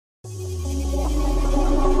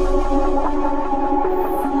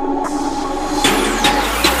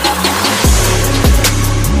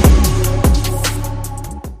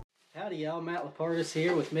Well, Partis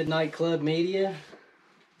here with Midnight Club Media.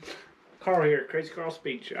 Carl here, Crazy Carl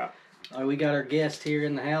Speed Shop. We got our guest here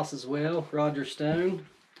in the house as well, Roger Stone.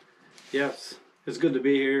 Yes, it's good to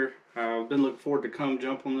be here. I've been looking forward to come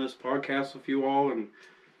jump on this podcast with you all and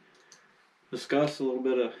discuss a little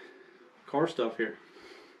bit of car stuff here.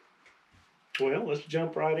 Well, let's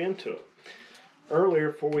jump right into it.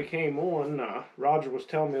 Earlier, before we came on, Roger was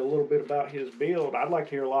telling me a little bit about his build. I'd like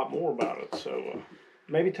to hear a lot more about it. So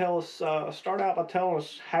maybe tell us, start out by telling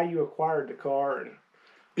us how you acquired the car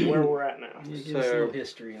and where we're at now. Give us a little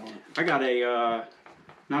history on it. I got a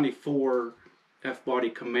 94 F-body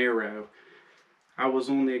Camaro. I was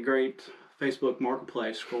on the great Facebook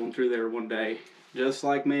marketplace scrolling through there one day, just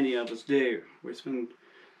like many of us do. We spend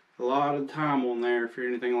a lot of time on there, if you're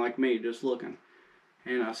anything like me, just looking.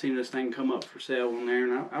 And I seen this thing come up for sale on there,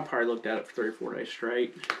 and I probably looked at it for 3 or 4 days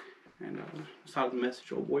straight. And decided to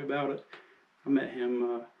message old boy about it. I met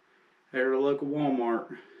him there at a local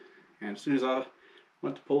Walmart, and as soon as I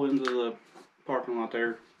went to pull into the parking lot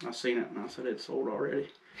there, I seen it, and I said it's sold already.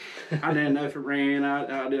 I didn't know if it ran.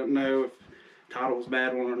 I didn't know if title was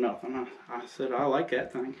bad one or nothing. I said I like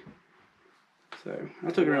that thing. So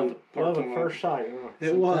I took it around the parking lot. Love at first sight. Huh?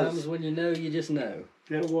 It was. Sometimes when you know, you just know.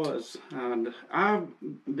 It was. And I've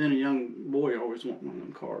been a young boy, always wanting one of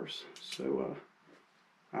them cars. So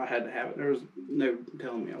I had to have it. There was no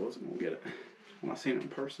telling me I wasn't going to get it. When I seen it in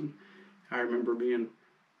person, I remember being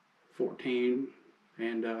 14,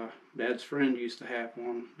 and Dad's friend used to have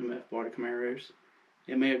one, them F-body Camaros.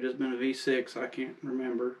 It may have just been a V6, I can't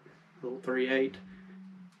remember, a little 3.8.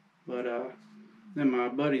 But then my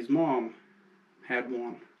buddy's mom had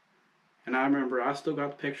one. And I remember, I still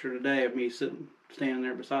got the picture today of me standing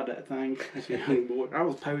there beside that thing as a young boy. I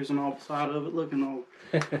was posing off the side of it, looking all,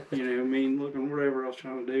 looking whatever I was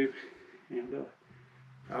trying to do. And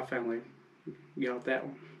I finally got that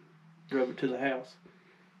one, drove it to the house.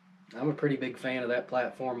 I'm a pretty big fan of that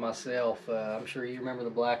platform myself. I'm sure you remember the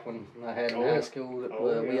black one I had in high school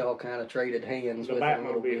that we all kind of traded hands with a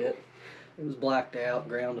little bit. It was blacked out,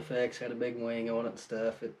 ground effects, had a big wing on it and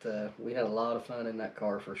stuff. We had a lot of fun in that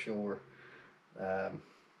car for sure.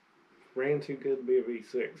 Ran too good to be a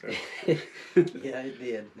V6. Yeah, it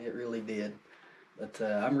did. It really did. But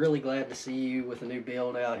I'm really glad to see you with a new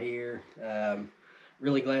build out here.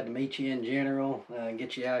 Really glad to meet you in general,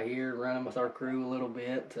 get you out here running with our crew a little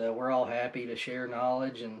bit. We're all happy to share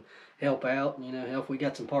knowledge and help out. Help. We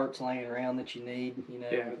got some parts laying around that you need.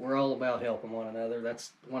 We're all about helping one another.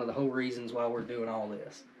 That's one of the whole reasons why we're doing all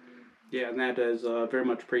this. Yeah, and that is very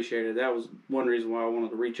much appreciated. That was one reason why I wanted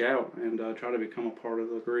to reach out and try to become a part of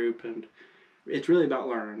the group. And it's really about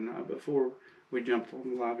learning. Before we jumped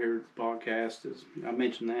on the live here podcast, as I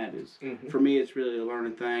mentioned, for me, it's really a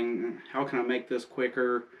learning thing. How can I make this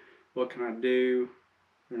quicker? What can I do?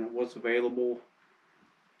 What's available?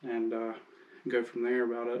 And go from there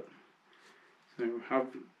about it. So I've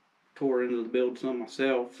tore into the build some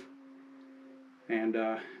myself, and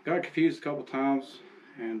got confused a couple times,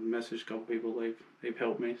 and messaged a couple people. They've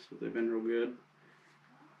helped me, so they've been real good.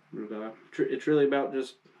 But it's really about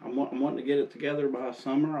just I'm wanting to get it together by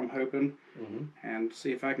summer. I'm hoping, and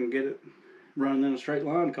see if I can get it running in a straight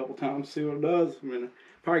line a couple times. See what it does. I mean,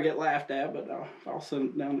 probably get laughed at, but I'll send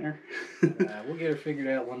it down there. We'll get it figured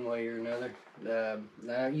out one way or another.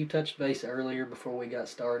 Now you touched base earlier before we got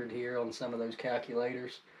started here on some of those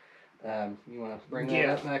calculators. You want to bring that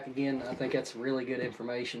up back again? I think that's really good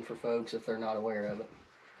information for folks if they're not aware of it.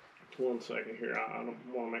 1 second here. I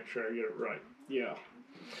want to make sure I get it right. Yeah.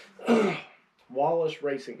 Wallace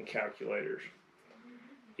Racing calculators.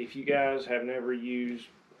 If you guys have never used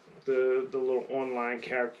the little online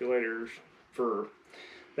calculators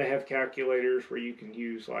they have calculators where you can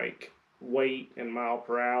use like weight and mile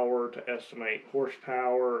per hour to estimate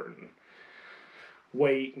horsepower, and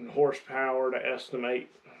weight and horsepower to estimate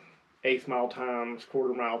eighth mile times,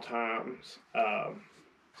 quarter mile times.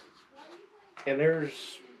 And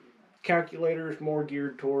there's calculators more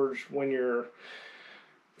geared towards when you're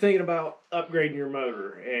thinking about upgrading your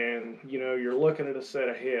motor and you're looking at a set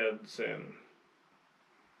of heads. And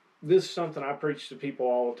this is something I preach to people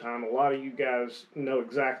all the time. A lot of you guys know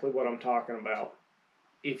exactly what I'm talking about.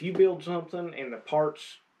 If you build something and the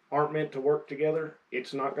parts aren't meant to work together,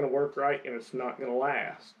 it's not going to work right and it's not going to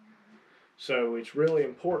last. So it's really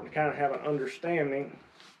important to kind of have an understanding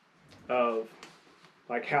of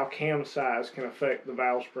like how cam size can affect the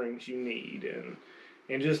valve springs you need,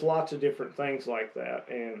 and just lots of different things like that.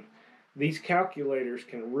 And these calculators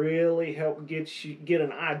can really help get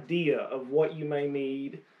an idea of what you may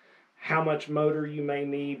need, how much motor you may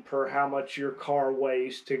need per how much your car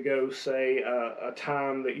weighs to go, say, a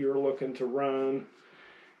time that you're looking to run.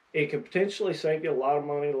 it could potentially save you a lot of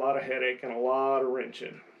money, a lot of headache, and a lot of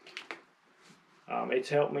wrenching. It's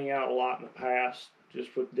helped me out a lot in the past,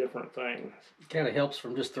 just with different things. It kind of helps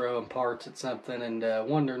from just throwing parts at something and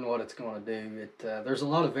wondering what it's going to do. There's a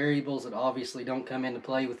lot of variables that obviously don't come into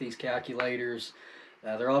play with these calculators.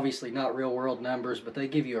 They're obviously not real world numbers, but they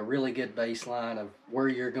give you a really good baseline of where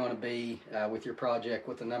you're going to be with your project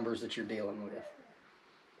with the numbers that you're dealing with.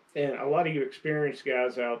 And a lot of you experienced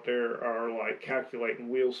guys out there are like calculating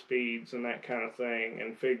wheel speeds and that kind of thing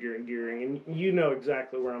and figuring gearing. And you know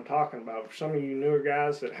exactly what I'm talking about. For some of you newer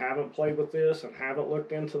guys that haven't played with this and haven't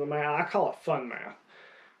looked into the math, I call it fun math.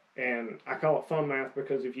 And I call it fun math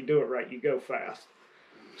because if you do it right, you go fast.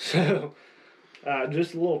 So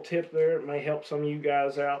just a little tip there. It may help some of you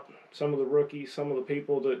guys out, some of the rookies, some of the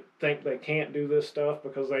people that think they can't do this stuff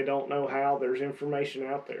because they don't know how. There's information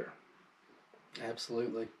out there.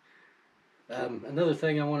 Absolutely. Another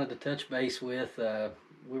thing I wanted to touch base with,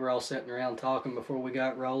 we were all sitting around talking before we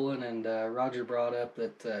got rolling, and Roger brought up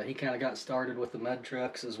that he kind of got started with the mud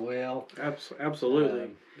trucks as well. Absolutely.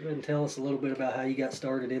 Go ahead and tell us a little bit about how you got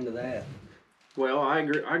started into that. Well, I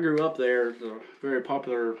grew up there. It's a very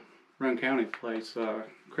popular Roane County place,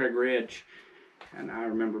 Craig Ridge, and I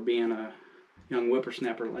remember being a young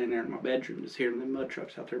whippersnapper laying there in my bedroom, just hearing the mud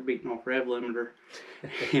trucks out there beating off rev limiter,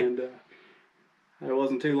 and it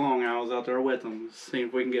wasn't too long I was out there with them, seeing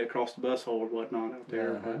if we can get across the bus hole or whatnot out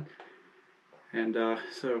there. Uh-huh. And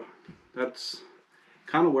so that's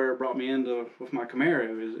kind of where it brought me into with my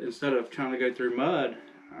Camaro. Is instead of trying to go through mud,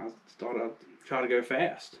 I thought I'd try to go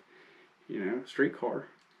fast. Street car.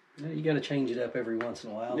 Yeah, you got to change it up every once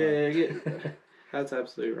in a while. Yeah, that's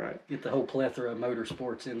absolutely right. Get the whole plethora of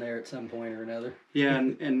motorsports in there at some point or another. Yeah,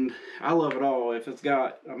 and I love it all. If it's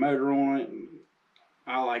got a motor on it,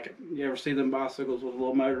 I like it. You ever see them bicycles with a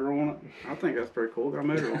little motor on it? I think that's pretty cool. Got a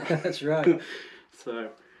motor on it. That's right. So,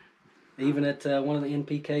 even at one of the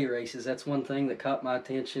NPK races, that's one thing that caught my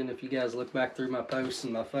attention. If you guys look back through my posts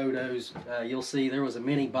and my photos, you'll see there was a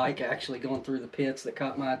mini bike actually going through the pits that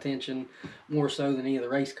caught my attention more so than any of the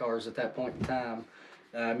race cars at that point in time.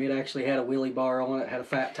 It actually had a wheelie bar on it, had a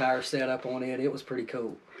fat tire set up on it. It was pretty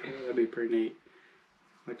cool. yeah, that'd be pretty neat.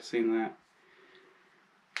 I'd like to see that.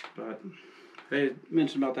 But they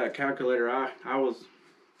mentioned about that calculator. I was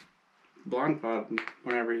blindsided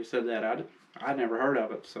whenever he said that. I'd never heard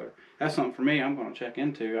of it, so that's something for me I'm going to check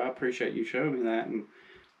into. I appreciate you showing me that, and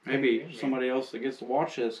maybe somebody else that gets to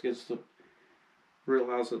watch this gets to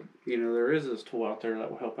realize that there is this tool out there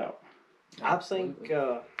that will help out. I think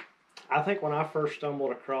when I first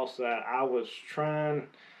stumbled across that, I was trying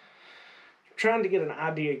to get an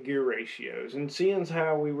idea of gear ratios, and seeing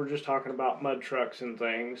how we were just talking about mud trucks and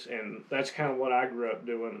things, and that's kind of what I grew up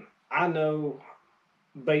doing. I know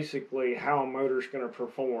basically how a motor's going to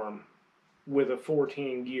perform with a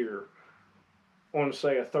 410 gear on,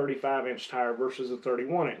 say, a 35-inch tire versus a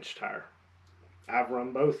 31-inch tire. I've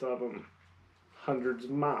run both of them hundreds of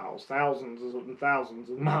miles, thousands and thousands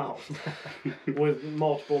of miles with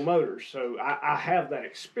multiple motors. So I have that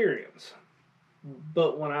experience.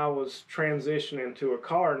 But when I was transitioning to a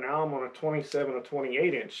car, now I'm on a 27 or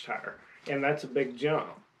 28-inch tire, and that's a big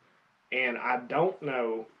jump. And I don't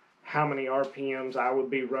know how many RPMs I would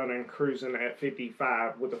be running cruising at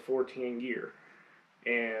 55 with a 410 gear.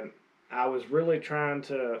 And I was really trying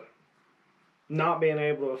to, not being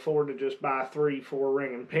able to afford to just buy 3-4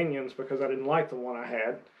 ring and pinions because I didn't like the one I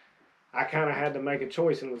had. I kind of had to make a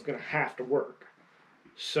choice and was going to have to work.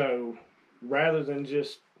 So rather than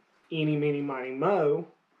just eeny, meeny, miny, mo,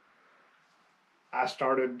 I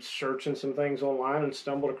started searching some things online and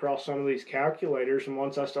stumbled across some of these calculators. And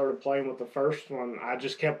once I started playing with the first one, I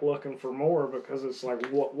just kept looking for more because it's like,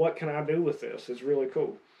 what can I do with this? It's really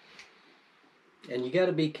cool. And you got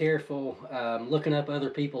to be careful looking up other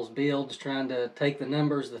people's builds, trying to take the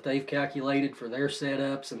numbers that they've calculated for their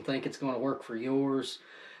setups and think it's going to work for yours,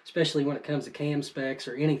 especially when it comes to cam specs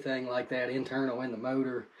or anything like that internal in the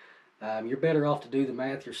motor. You're better off to do the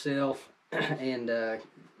math yourself and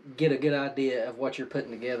get a good idea of what you're putting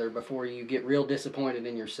together before you get real disappointed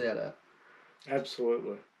in your setup.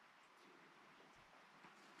 Absolutely.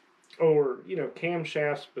 Or,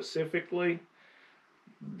 camshafts specifically,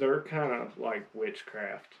 they're kind of like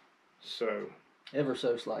witchcraft. So, ever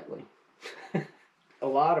so slightly. A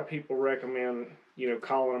lot of people recommend,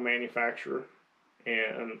 calling a manufacturer,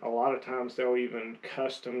 and a lot of times they'll even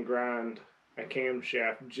custom grind a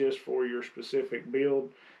camshaft just for your specific build.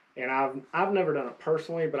 And I've never done it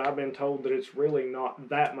personally, but I've been told that it's really not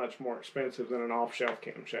that much more expensive than an off-shelf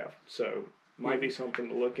camshaft. So, might be something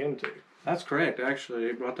to look into. That's correct. Actually,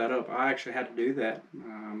 you brought that up. I actually had to do that.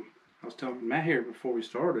 I was telling Matt here before we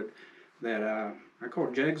started that I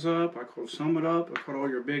called Jegs up, I called Summit up, I called all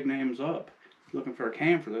your big names up, looking for a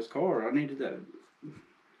cam for this car. I needed that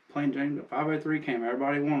plain Jane 503 cam.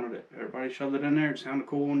 Everybody wanted it. Everybody shoved it in there. It sounded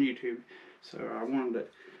cool on YouTube. So I wanted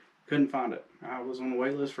it. Couldn't find it. I was on the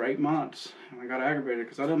wait list for 8 months, and I got aggravated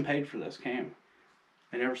because I done paid for this cam.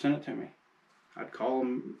 They never sent it to me. I'd call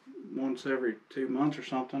them once every 2 months or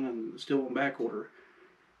something, and still on back order.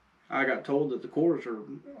 I got told that the cores are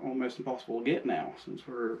almost impossible to get now since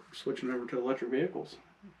we're switching over to electric vehicles.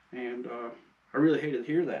 And I really hated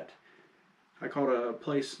to hear that. I called a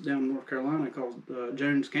place down in North Carolina called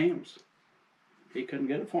Jones Cams. He couldn't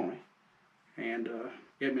get it for me. And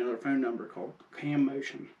gave me another phone number called Cam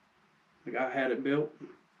Motion. The guy had it built,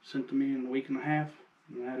 sent to me in a week and a half,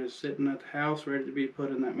 and that is sitting at the house ready to be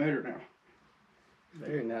put in that motor now.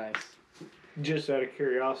 Very nice. Just out of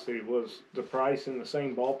curiosity, was the price in the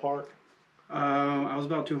same ballpark? I was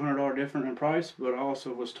about $200 different in price, but I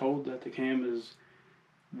also was told that the cam is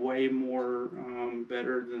way more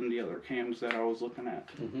better than the other cams that I was looking at.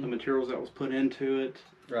 The materials that was put into it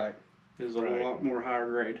is a lot more higher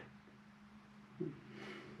grade.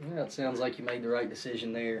 Yeah, it sounds like you made the right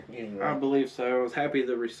decision there anyway. I believe so. I was happy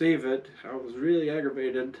to receive it. I was really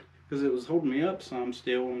aggravated because it was holding me up some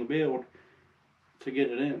still on the build to get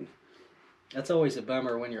it in. That's always a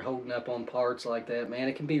bummer when you're holding up on parts like that, man.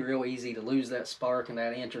 It can be real easy to lose that spark and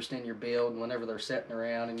that interest in your build whenever they're sitting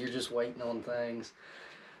around and you're just waiting on things.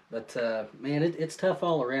 But, man, it's tough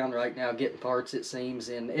all around right now getting parts, it seems,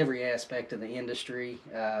 in every aspect of the industry.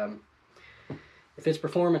 If it's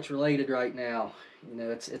performance related right now, you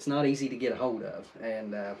know, it's not easy to get a hold of.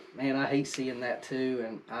 And, man, I hate seeing that too,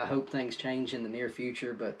 and I hope things change in the near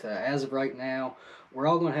future. But as of right now, we're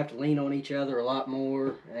all going to have to lean on each other a lot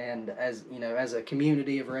more. And as, you know, as a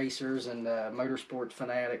community of racers and motorsport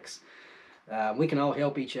fanatics, we can all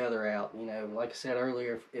help each other out. You know, like I said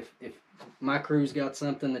earlier, if my crew's got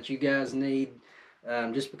something that you guys need,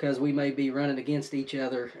 just because we may be running against each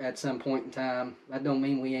other at some point in time, that don't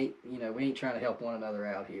mean we ain't trying to help one another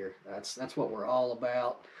out here. That's what we're all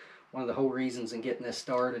about. One of the whole reasons in getting this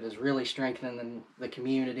started is really strengthening the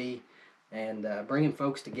community and bringing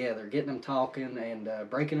folks together, getting them talking and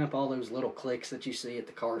breaking up all those little cliques that you see at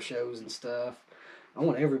the car shows and stuff. I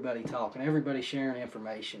want everybody talking, everybody sharing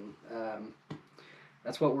information.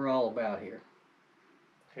 That's what we're all about here.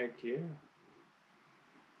 Heck yeah.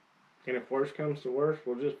 And if worse comes to worse,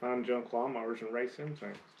 we'll just find junk lawnmowers and race them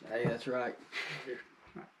things. Hey, that's right.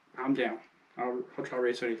 I'm down. I'll try to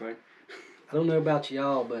race anything. I don't know about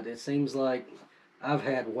y'all, but it seems like I've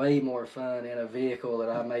had way more fun in a vehicle that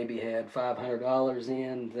I maybe had $500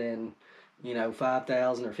 in than, you know,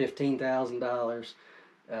 $5,000 or $15,000.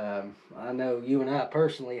 I know you and I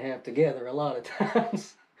personally have together a lot of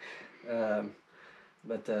times,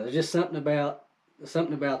 but there's just something about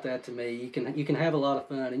that to me. You can have a lot of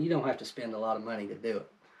fun, and you don't have to spend a lot of money to do it.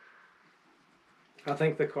 I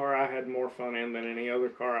think the car I had more fun in than any other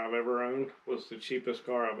car I've ever owned was the cheapest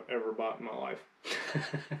car I've ever bought in my life.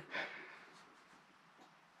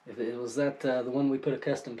 If it was that the one we put a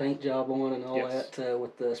custom paint job on and all Yes. that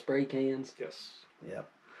with the spray cans. Yes. Yep.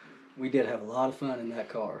 We did have a lot of fun in that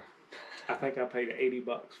car. I think I paid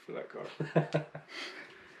 $80 for that car.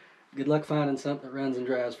 Good luck finding something that runs and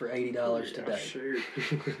drives for $80 today. Sure.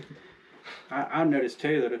 I noticed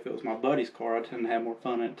too that if it was my buddy's car, I tend to have more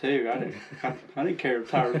fun in it too. I didn't care if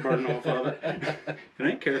the tire was burning off of it. I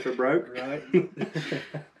didn't care if it broke. Right.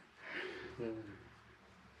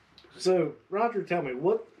 So, Roger, tell me,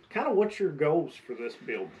 what's your goals for this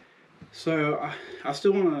build? So I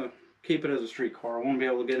still want to keep it as a street car. I want to be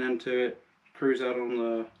able to get into it, cruise out on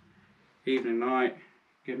the evening night,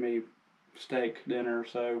 get me steak dinner or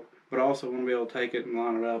so. But I also want to be able to take it and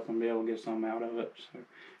line it up and be able to get something out of it. So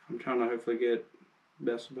I'm trying to hopefully get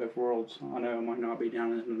best of both worlds. I know I might not be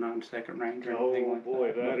down in the 9-second range or anything like that. Oh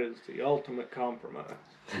boy, that is the ultimate compromise.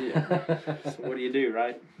 Yeah. So what do you do,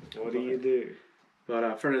 right? What do you do?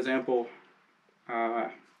 But for example,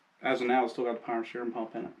 as of now, I still got the power steering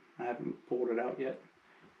pump in it. I haven't pulled it out yet.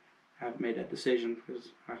 I haven't made that decision because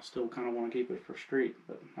I still kind of want to keep it for street,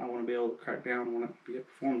 but I want to be able to crack down and want to get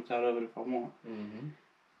performance out of it if I want. Mm-hmm.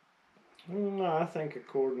 Well, I think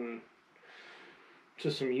according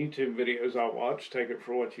to some YouTube videos I watched, take it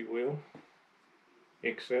for what you will,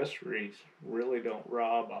 accessories really don't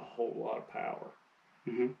rob a whole lot of power.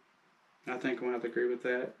 Mm-hmm. I think I'm going to have to agree with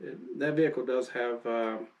that. That vehicle does have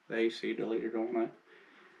the AC deleted on it.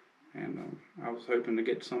 And I was hoping to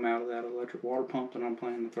get some out of that electric water pump that I'm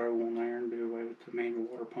planning to throw on there and do away with the manual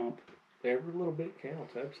water pump. Every little bit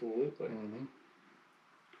counts, absolutely. Mm-hmm.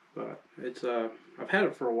 But it's I've had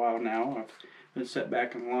it for a while now. I've been set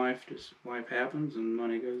back in life. Just life happens and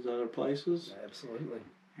money goes other places. Absolutely.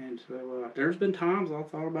 And so there's been times I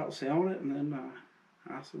thought about selling it, and then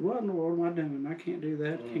I said, "What in the world am I doing? I can't do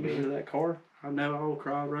that. Can't get rid of that car. I know I will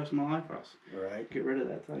cry the rest of my life. Right. Get rid of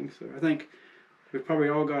that thing." So I think we've probably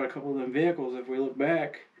all got a couple of them vehicles, if we look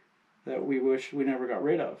back, that we wish we never got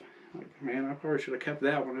rid of. Like, man, I probably should have kept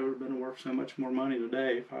that one. It would have been worth so much more money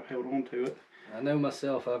today if I held on to it. I know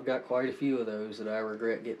myself, I've got quite a few of those that I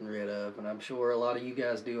regret getting rid of, and I'm sure a lot of you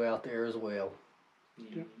guys do out there as well.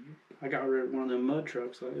 Yeah. I got rid of one of them mud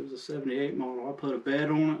trucks. It was a 78 model. I put a bed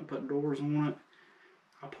on it, put doors on it.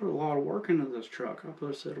 I put a lot of work into this truck. I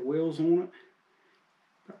put a set of wheels on it.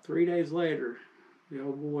 About 3 days later, the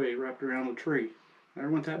old boy wrapped around the tree. There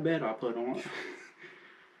went that bed I put on it.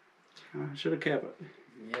 I should have kept it.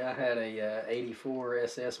 Yeah, I had a '84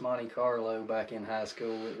 SS Monte Carlo back in high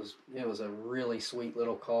school. It was a really sweet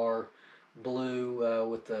little car, blue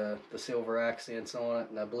with the silver accents on it,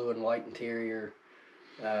 and a blue and white interior.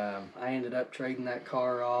 I ended up trading that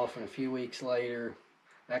car off, and a few weeks later,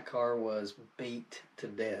 that car was beat to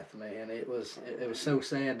death. Man, it was so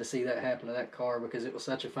sad to see that happen to that car because it was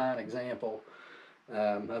such a fine example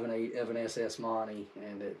of an SS Monte,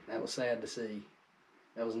 and that was sad to see.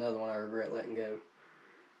 That was another one I regret letting go.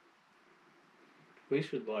 We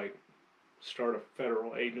should start a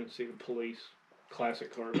federal agency to police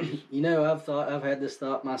classic cars. You know, I've had this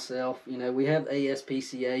thought myself. You know, we have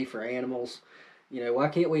ASPCA for animals. You know, why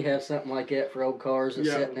can't we have something like that for old cars that's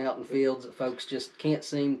sitting out in fields that folks just can't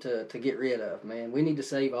seem to get rid of, man? We need to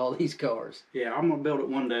save all these cars. Yeah, I'm going to build it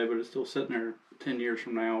one day, but it's still sitting there 10 years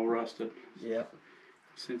from now, all rusted. Yep.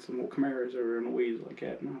 I've seen some old Camaros over in the weeds like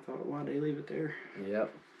that, and I thought, why'd they leave it there?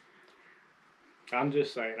 Yep. I'm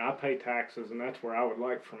just saying, I pay taxes, and that's where I would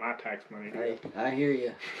like for my tax money to go. Hey, I hear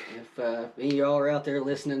you. If any of y'all are out there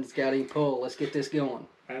listening that's got any pull, let's get this going.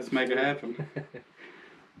 Let's make it happen.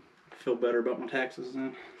 I feel better about my taxes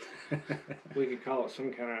then. We could call it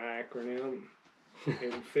some kind of acronym.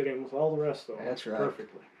 It would fit in with all the rest of them. That's right.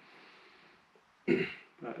 Perfectly.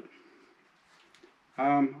 But,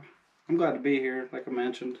 I'm glad to be here. Like I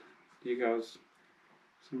mentioned, you guys,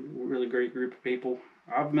 some really great group of people.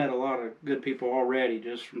 I've met a lot of good people already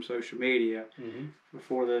just from social media. Mm-hmm.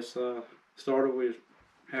 Before this started, we was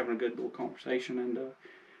having a good little conversation, and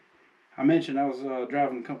I mentioned I was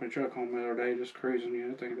driving the company truck home the other day, just cruising. You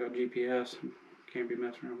know, thinking about GPS. Can't be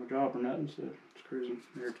messing around with my job or nothing, so just cruising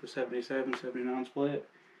there to 77, 79 split.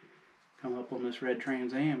 Come up on this red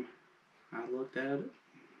Trans Am. I looked at it.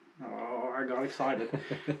 Oh, I got excited.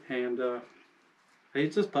 And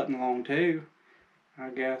he's just putting along too. I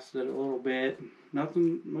gassed it a little bit.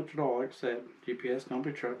 Nothing much at all, like I said. GPS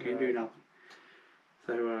company truck can't do nothing.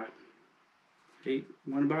 So he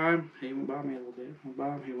went by him. He went by me a little bit. Went by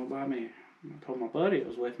him. He went by me. I told my buddy that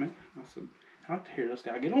was with me. I said, I'd like to hear this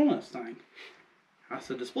guy get on this thing. I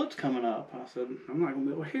said, the split's coming up. I said, I'm not going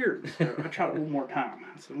to be able to hear it. So I tried it one more time.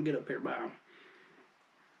 I said, I'm going to get up here by him.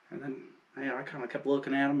 And then I kind of kept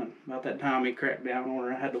looking at him, and about that time he cracked down on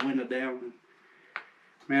her. I had the window down. And,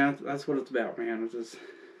 man, that's what it's about, man. It's just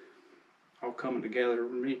all coming together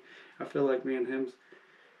with me. I feel like me and him's,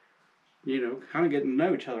 you know, kind of getting to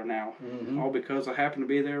know each other now. Mm-hmm. All because I happened to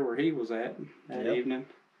be there where he was at that evening.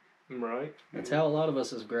 Right. That's how a lot of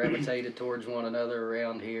us has gravitated towards one another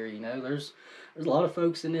around here. You know, there's a lot of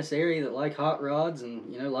folks in this area that like hot rods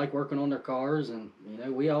and, you know, like working on their cars, and, you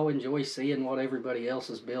know, we all enjoy seeing what everybody else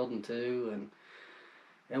is building too,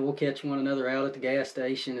 and we'll catch one another out at the gas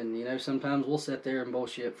station, and, you know, sometimes we'll sit there and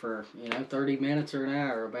bullshit for, you know, 30 minutes or an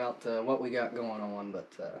hour about what we got going on, but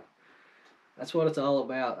that's what it's all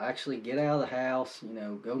about. Actually get out of the house, you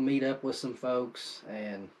know, go meet up with some folks,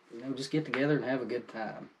 and, you know, just get together and have a good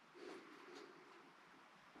time.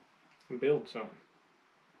 And build something.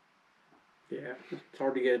 Yeah, it's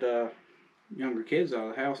hard to get younger kids out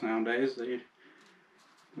of the house nowadays. They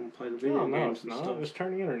want to play the video games and stuff. Just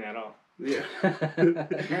turn the internet off. Yeah.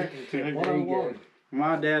 There you go.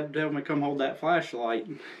 My dad told me come hold that flashlight,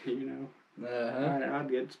 you know. Uh-huh.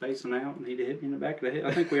 I'd get spacing out, and he'd hit me in the back of the head.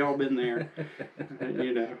 I think we all been there,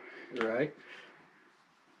 you know. Right.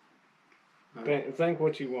 Think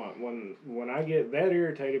what you want. When I get that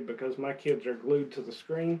irritated because my kids are glued to the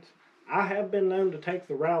screens, I have been known to take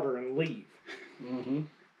the router and leave. Mm-hmm.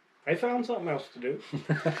 They found something else to do.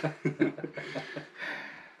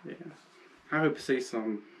 Yeah. I hope to see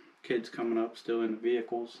some kids coming up still in the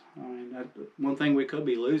vehicles. I mean, one thing we could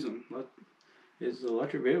be losing is the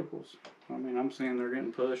electric vehicles. I mean, I'm seeing they're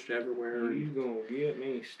getting pushed everywhere. You gonna get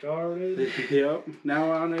me started? Yep.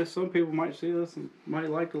 Now I know some people might see this and might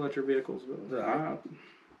like electric vehicles, but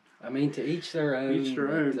I mean, to each their own. Each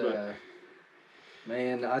their own, but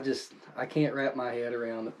man, I can't wrap my head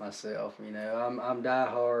around it myself. You know, I'm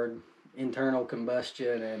diehard internal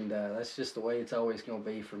combustion, and that's just the way it's always going to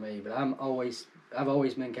be for me. But I've always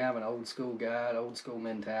been kind of an old school guy, an old school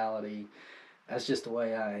mentality. That's just the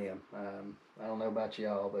way I am. I don't know about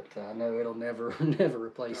y'all, but I know it'll never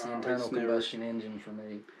replace the internal combustion engine for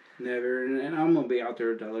me. Never, and I'm gonna be out there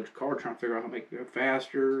with the electric car trying to figure out how to make it go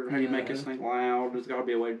faster, how you make this thing loud. There's got to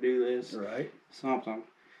be a way to do this. Right. Something.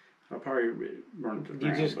 I'll probably burn it to the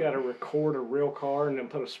ground. You just got to record a real car and then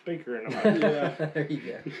put a speaker in the mouth. Yeah. There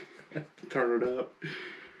you go. Turn it up.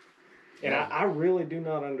 And I really do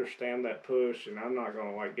not understand that push, and I'm not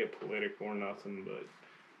gonna get political or nothing, but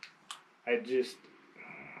I just,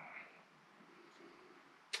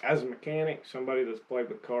 as a mechanic, somebody that's played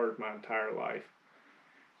with cars my entire life,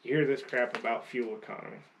 you hear this crap about fuel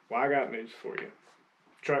economy. Well, I got news for you.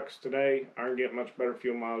 Trucks today aren't getting much better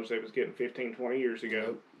fuel mileage they was getting 15, 20 years ago.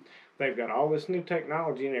 Nope. They've got all this new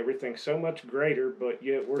technology and everything so much greater, but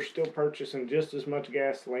yet we're still purchasing just as much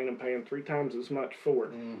gasoline and paying 3 times as much for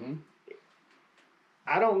it. Mm-hmm.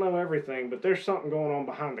 I don't know everything, but there's something going on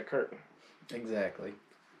behind the curtain. Exactly.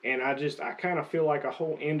 And I kind of feel like a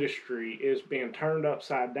whole industry is being turned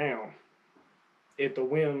upside down at the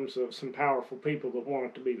whims of some powerful people that want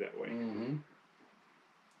it to be that way. Mm-hmm.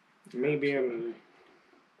 Me being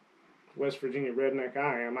West Virginia redneck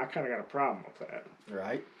I am, I kind of got a problem with that.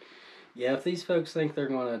 Right. Yeah, if these folks think they're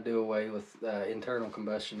going to do away with internal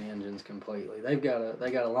combustion engines completely, they got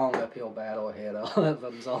a long uphill battle ahead of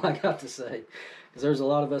them. Is all I got to say. Because there's a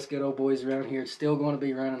lot of us good old boys around here still going to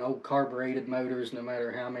be running old carbureted motors, no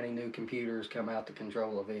matter how many new computers come out to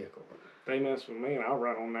control a vehicle. They mess with me, and I'll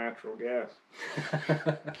run on natural gas.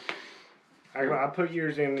 I put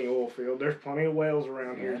years in the oil field. There's plenty of wells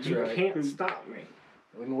around here. That's You right. can't stop me.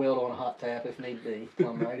 We can weld on a hot tap if need be.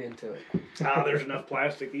 Plumb right into it. There's enough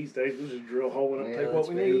plastic these days. We'll just drill a hole in it and take what that's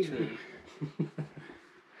we very need. true.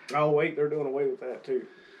 Oh, wait, they're doing away with that, too.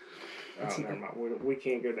 Oh, never mind. We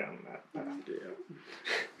can't go down that path.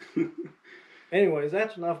 Yeah. Anyways,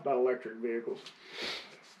 that's enough about electric vehicles.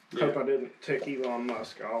 Yeah. Hope I didn't tick Elon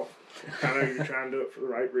Musk off. I know you're trying to do it for the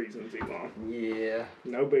right reasons, Elon. Yeah.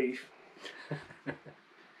 No beef.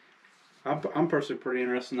 I'm personally pretty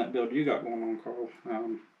interested in that build you got going on, Carl.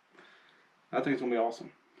 I think it's gonna be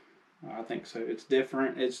awesome. I think so. It's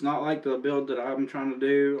different. It's not like the build that I'm trying to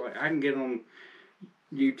do. Like I can get on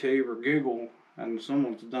YouTube or Google, and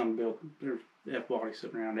someone's done a build. There's F-body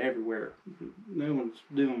sitting around everywhere. No one's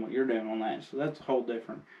doing what you're doing on that. So that's a whole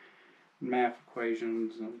different math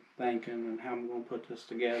equations and thinking and how I'm going to put this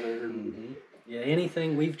together. Mm-hmm. Yeah,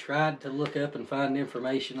 anything we've tried to look up and find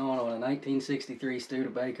information on a 1963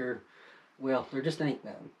 Studebaker, well, there just ain't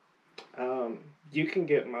none. You can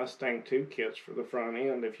get Mustang 2 kits for the front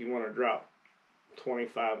end if you want to drop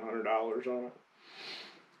 $2,500 on it.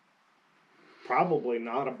 Probably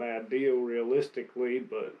not a bad deal realistically,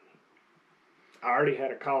 but I already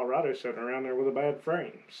had a Colorado sitting around there with a bad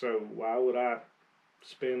frame. So why would I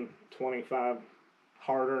spend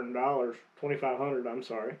 $2,500, I'm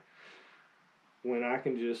sorry, when I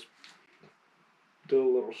can just do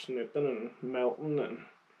a little snipping and melting and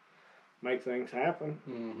make things happen?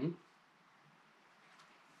 Mm-hmm.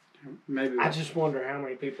 Maybe I just wonder how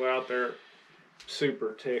many people out there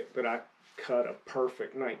super ticked that I cut a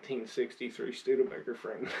perfect 1963 Studebaker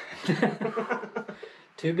frame.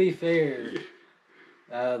 To be fair,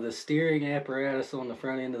 the steering apparatus on the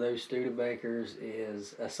front end of those Studebakers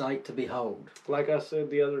is a sight to behold. Like I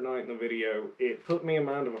said the other night in the video, it put me in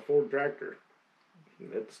mind of a Ford tractor.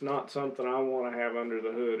 It's not something I want to have under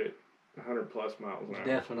the hood at 100 plus miles an hour.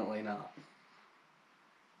 Definitely not.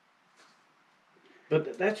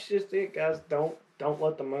 But that's just it, guys. Don't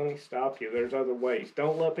let the money stop you. There's other ways.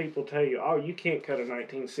 Don't let people tell you, oh, you can't cut a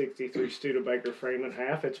 1963 Studebaker frame in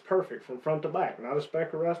half. It's perfect from front to back. Not a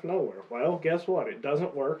speck of rust nowhere. Well, guess what? It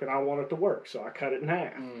doesn't work, and I want it to work, so I cut it in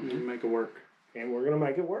half. Mm-hmm. Make it work. And we're going to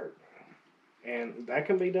make it work. And that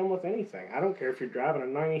can be done with anything. I don't care if you're driving a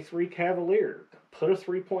 93 Cavalier. Put a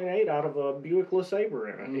 3.8 out of a Buick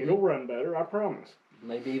LeSabre in it. Mm-hmm. It'll run better, I promise.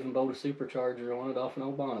 Maybe even bolt a supercharger on it off an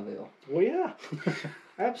old Bonneville. Well, yeah.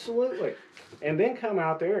 Absolutely. And then come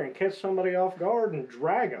out there and catch somebody off guard and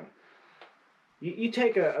drag them. You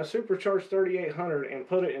take a supercharged 3800 and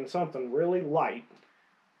put it in something really light,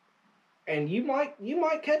 and you might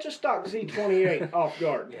catch a stock Z28 off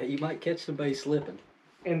guard. Yeah, you might catch somebody slipping.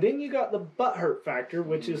 And then you got the butt hurt factor,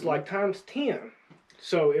 which is like times 10.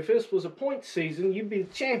 So if this was a point season, you'd be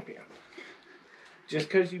the champion. Just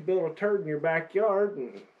because you built a turd in your backyard,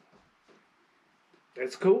 and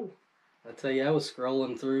it's cool. I tell you, I was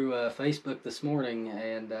scrolling through Facebook this morning,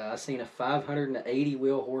 and I seen a 580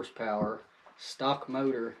 wheel horsepower stock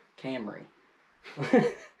motor Camry.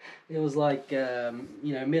 It was like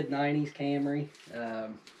mid '90s Camry.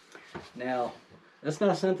 Now, that's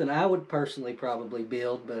not something I would personally probably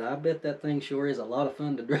build, but I bet that thing sure is a lot of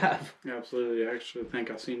fun to drive. Absolutely. I actually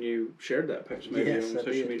think I seen you shared that post maybe Yes, on I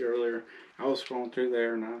social did. media earlier. I was scrolling through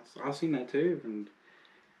there and I seen that too. And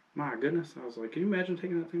my goodness, I was like, can you imagine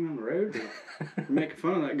taking that thing on the road? Or making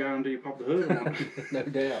fun of that guy until you pop the hood on it. No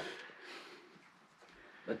doubt.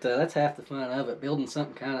 But that's half the fun of it, building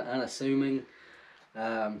something kind of unassuming.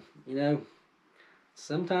 You know,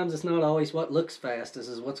 sometimes it's not always what looks fastest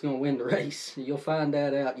is what's going to win the race. You'll find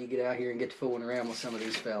that out. You get out here and get to fooling around with some of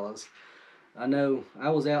these fellas. I know I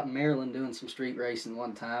was out in Maryland doing some street racing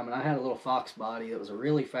one time, and I had a little Fox body that was a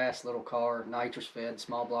really fast little car, nitrous fed,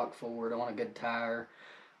 small block Ford on a good tire,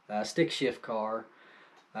 stick shift car.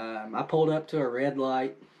 I pulled up to a red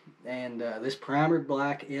light, and this primered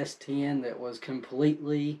black S10 that was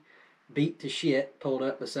completely beat to shit pulled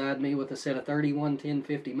up beside me with a set of 31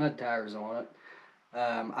 1050 mud tires on it.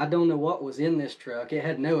 I don't know what was in this truck. It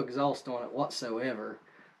had no exhaust on it whatsoever.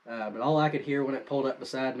 But all I could hear when it pulled up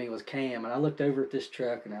beside me was Cam, and I looked over at this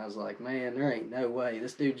truck and I was like, "Man, there ain't no way.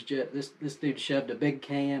 This dude shoved a big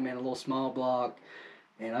Cam in a little small block,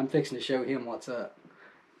 and I'm fixing to show him what's up."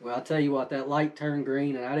 Well, I'll tell you what, that light turned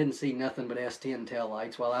green, and I didn't see nothing but S10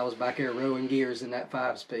 taillights while I was back there rowing gears in that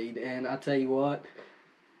 5-speed. And I tell you what,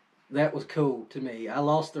 that was cool to me. I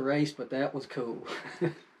lost the race, but that was cool.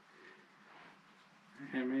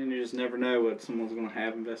 I mean, you just never know what someone's going to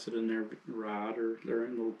have invested in their ride or their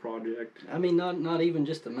own little project. I mean, not even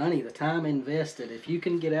just the money, the time invested. If you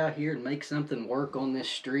can get out here and make something work on this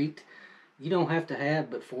street, you don't have to have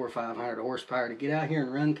but 400 or 500 horsepower to get out here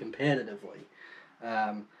and run competitively.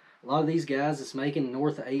 A lot of these guys that's making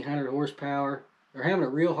north of 800 horsepower, they're having a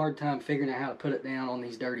real hard time figuring out how to put it down on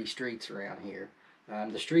these dirty streets around here.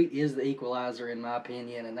 The street is the equalizer, in my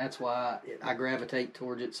opinion, and that's why I gravitate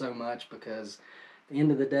towards it so much, because at the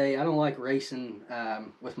end of the day, I don't like racing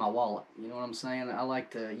with my wallet. You know what I'm saying? I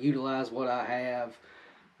like to utilize what I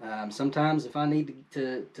have. Sometimes if I need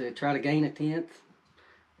to try to gain a tenth,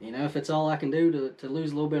 you know, if it's all I can do to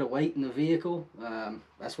lose a little bit of weight in the vehicle,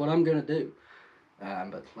 that's what I'm going to do.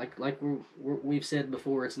 But like we've said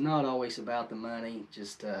before, it's not always about the money.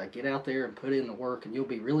 Just get out there and put in the work, and you'll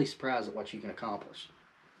be really surprised at what you can accomplish.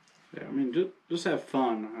 Yeah, I mean, just have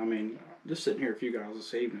fun. I mean, just sitting here with you guys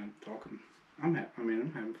this evening talking, I'm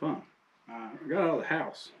having fun. I got out of the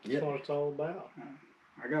house. That's what it's all about.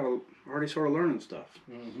 I already started learning stuff.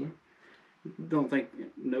 Mm-hmm. So don't think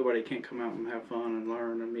nobody can't come out and have fun and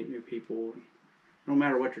learn and meet new people, no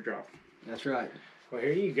matter what you're driving. That's right. Well,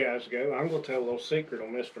 here you guys go. I'm going to tell a little secret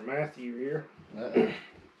on Mr. Matthew here. Uh-oh.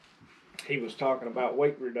 He was talking about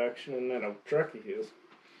weight reduction in that old truck of his.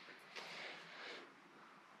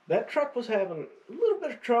 That truck was having a little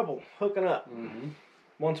bit of trouble hooking up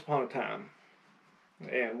once upon a time.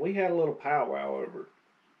 And we had a little powwow over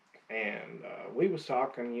it. And we was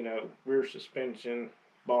talking, you know, rear suspension,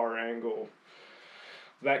 bar angle,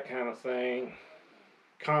 that kind of thing.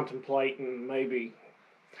 Contemplating maybe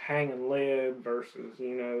hanging lead versus,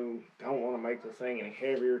 you know, don't want to make the thing any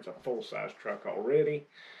heavier. It's a full-size truck already.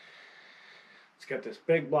 It's got this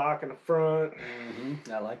big block in the front.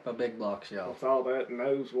 I like my big blocks, y'all. With all that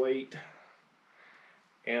nose weight.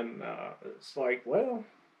 And it's like, well,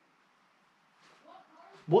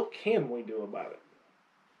 what can we do about it?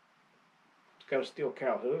 It's got a steel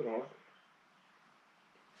cow hood on it.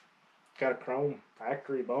 It's got a chrome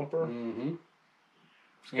factory bumper.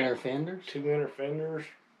 Inner fenders? 2 inner fenders.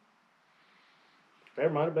 There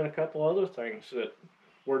might have been a couple other things that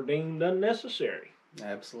were deemed unnecessary.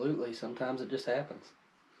 Absolutely. Sometimes it just happens.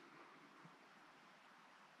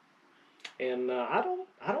 And I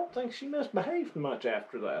don't think she misbehaved much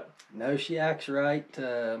after that. No, she acts right.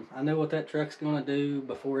 I know what that truck's going to do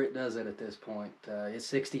before it does it at this point. It's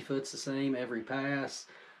 60 foot's the same every pass.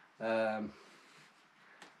 And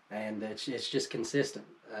it's just consistent.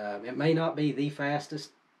 It may not be the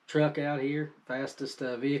fastest truck out here, fastest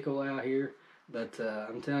vehicle out here, but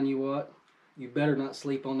I'm telling you what, you better not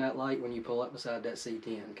sleep on that light when you pull up beside that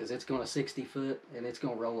C10, because it's going to 60 foot and it's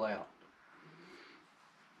going to roll out.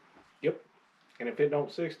 Yep. And if it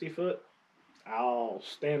don't 60 foot, I'll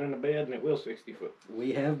stand in the bed and it will 60 foot.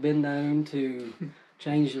 We have been known to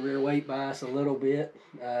change the rear weight bias a little bit.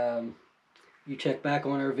 You check back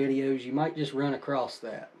on our videos, you might just run across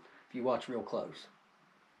that if you watch real close.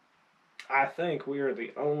 I think we are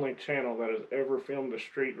the only channel that has ever filmed a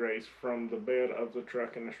street race from the bed of the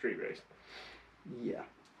truck in the street race. Yeah.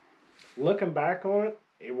 Looking back on it,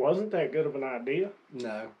 it wasn't that good of an idea,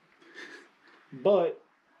 No. but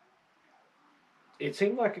it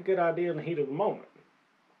seemed like a good idea in the heat of the moment.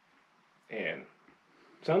 And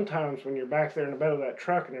sometimes when you're back there in the bed of that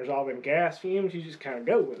truck and there's all them gas fumes, you just kind of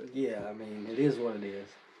go with it. Yeah, I mean, it is what it is.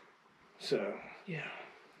 So, yeah.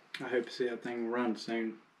 I hope to see that thing run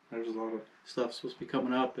soon. There's a lot of stuff supposed to be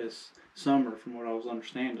coming up this summer, from what I was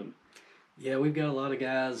understanding. Yeah, we've got a lot of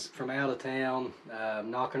guys from out of town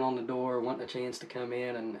knocking on the door, wanting a chance to come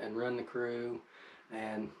in and run the crew.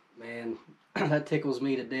 And, man, that tickles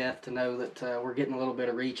me to death to know that we're getting a little bit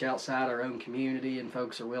of reach outside our own community and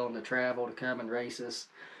folks are willing to travel to come and race us.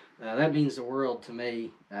 That means the world to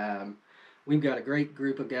me. We've got a great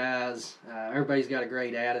group of guys. Everybody's got a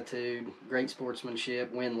great attitude, great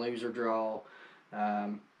sportsmanship, win, lose, or draw.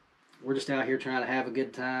 We're just out here trying to have a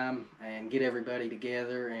good time and get everybody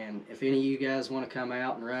together. And if any of you guys want to come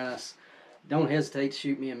out and run us, don't hesitate to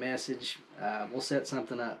shoot me a message. We'll set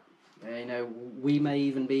something up. You know, we may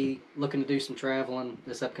even be looking to do some traveling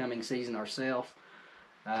this upcoming season ourselves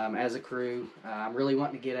as a crew. I'm really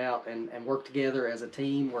wanting to get out and work together as a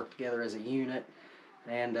team, work together as a unit,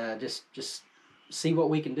 and just see what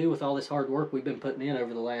we can do with all this hard work we've been putting in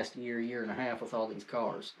over the last year and a half with all these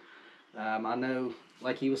cars. I know,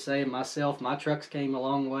 like he was saying, my trucks came a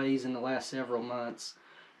long ways in the last several months,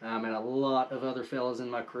 and a lot of other fellas in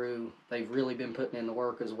my crew, they've really been putting in the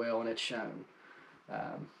work as well, and it's shown.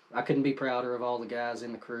 I couldn't be prouder of all the guys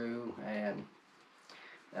in the crew, and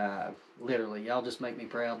literally, y'all just make me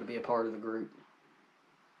proud to be a part of the group.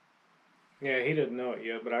 Yeah, he doesn't know it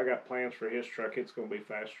yet, but I got plans for his truck. It's going to be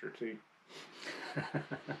faster, too.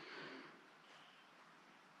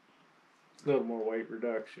 A little more weight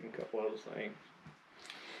reduction, a couple other things.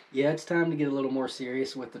 Yeah, it's time to get a little more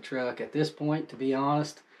serious with the truck. At this point, to be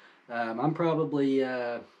honest, I'm probably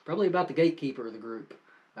about the gatekeeper of the group.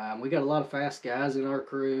 We got a lot of fast guys in our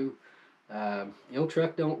crew. The old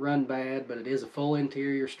truck don't run bad, but it is a full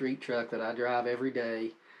interior street truck that I drive every day.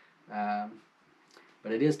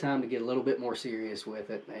 But it is time to get a little bit more serious with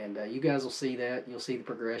it, and you guys will see that. You'll see the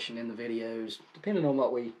progression in the videos, depending on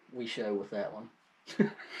what we show with that one.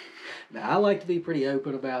 Now, I like to be pretty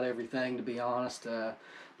open about everything, to be honest. Like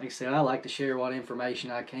I said, I like to share what information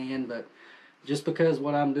I can, but just because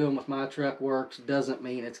what I'm doing with my truck works doesn't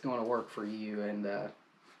mean it's going to work for you, and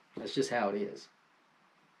that's just how it is.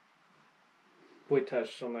 We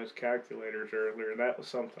touched on those calculators earlier. That was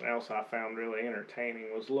something else I found really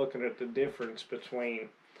entertaining, was looking at the difference between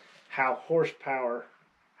how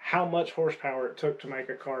much horsepower it took to make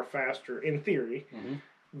a car faster, in theory,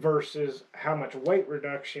 versus how much weight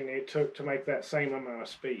reduction it took to make that same amount of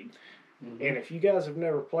speed. And if you guys have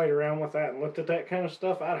never played around with that and looked at that kind of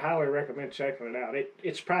stuff, I'd highly recommend checking it out.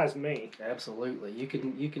 It surprised me. Absolutely. You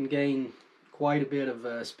can gain quite a bit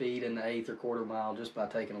of speed in the eighth or quarter mile just by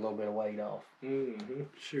taking a little bit of weight off.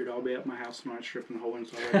 Shoot, I'll be at my house tonight stripping the whole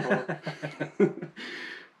inside of that car.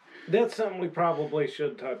 That's something we probably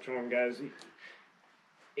should touch on, guys.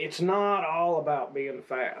 It's not all about being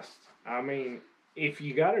fast. I mean, if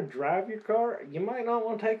you got to drive your car, you might not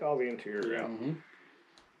want to take all the interior out.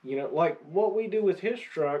 You know, like what we do with his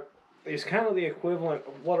truck is kind of the equivalent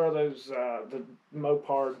of, what are those, the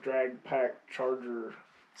Mopar drag pack Charger...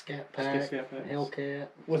 Scat Pack, Hellcat.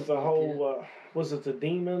 With the whole, was it the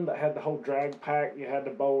Demon that had the whole drag pack you had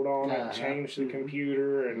to bolt on and change the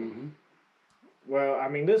computer? And well, I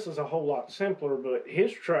mean, this is a whole lot simpler, but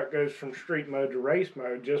his truck goes from street mode to race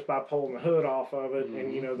mode just by pulling the hood off of it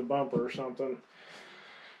and, you know, the bumper or something.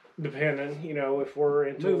 Depending, you know, if we're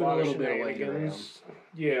into moving a lot a of little bit of weight shenanigans.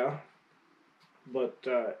 Yeah. But,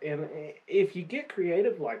 and if you get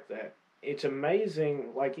creative like that, it's amazing,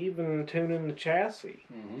 like even tuning the chassis.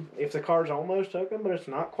 If the car's almost hooking, but it's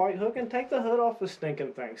not quite hooking, take the hood off the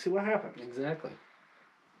stinking thing. See what happens. Exactly.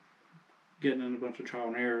 Getting in a bunch of trial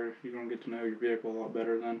and error, you're going to get to know your vehicle a lot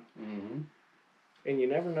better then. And you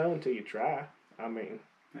never know until you try. I mean,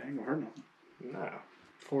 that ain't going to hurt nothing. No.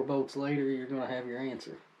 4 bolts later, you're going to have your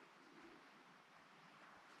answer.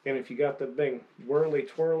 And if you got the big whirly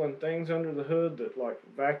twirling things under the hood that like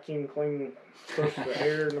vacuum clean, push the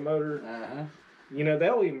air in the motor, you know,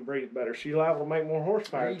 they'll even breathe better. So you're liable to make more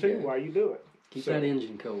horsepower too while you do it. Keep that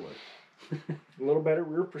engine cooler. A little better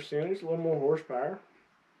rear percentage, a little more horsepower.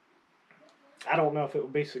 I don't know if it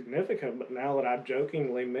would be significant, but now that I've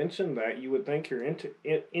jokingly mentioned that, you would think your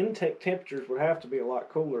intake temperatures would have to be a lot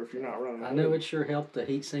cooler if you're not running. I know it sure helped the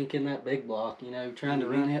heat sink in that big block, you know, trying to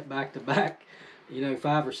run it back to back. You know,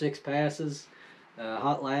 5 or 6 passes,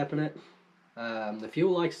 hot lapping it. The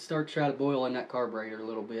fuel likes to start to try to boil in that carburetor a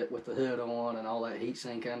little bit with the hood on and all that heat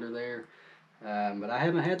sink under there. But I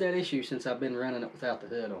haven't had that issue since I've been running it without the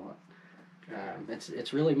hood on.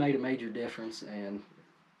 It's really made a major difference, and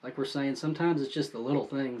like we're saying, sometimes it's just the little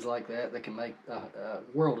things like that can make a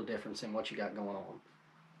world of difference in what you got going on.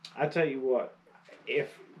 I tell you what, if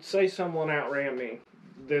say someone outran me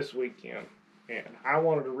this weekend, and I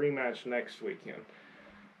wanted a rematch next weekend,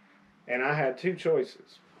 and I had two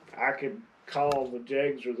choices, I could call the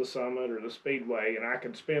Jegs or the Summit or the Speedway, and I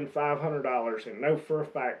could spend $500 and know for a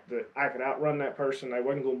fact that I could outrun that person. They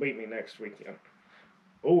wasn't going to beat me next weekend,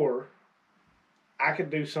 or I could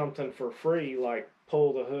do something for free, like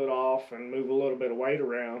pull the hood off and move a little bit of weight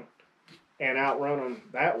around and outrun them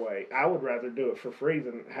that way. I would rather do it for free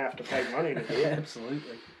than have to pay money to do it.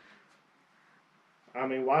 Absolutely. I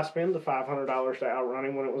mean, why spend the $500 to outrun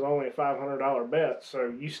him when it was only a $500 bet?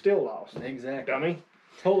 So you still lost. Exactly. Dummy.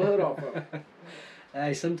 Pull the hood off of him.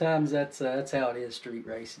 Hey, sometimes that's how it is street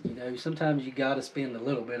racing. You know, sometimes you got to spend a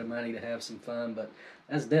little bit of money to have some fun, but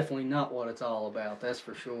that's definitely not what it's all about. That's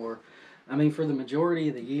for sure. I mean, for the majority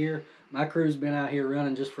of the year, my crew's been out here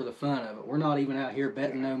running just for the fun of it. We're not even out here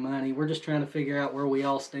betting no money. We're just trying to figure out where we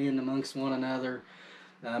all stand amongst one another.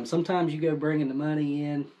 Sometimes you go bringing the money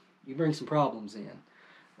in, you bring some problems in.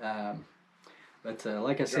 But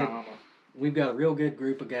like I said, we've got a real good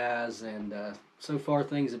group of guys, and so far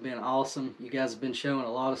things have been awesome. You guys have been showing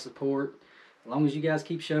a lot of support. As long as you guys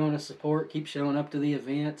keep showing us support, keep showing up to the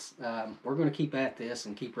events, we're going to keep at this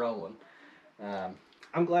and keep rolling.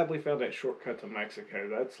 I'm glad we found that shortcut to Mexico.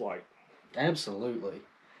 That's like... Absolutely.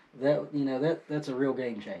 That's a real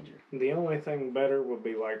game changer. The only thing better would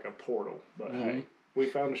be like a portal. But hey, we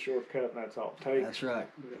found a shortcut, and that's all it takes. That's right.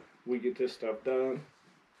 We get this stuff done.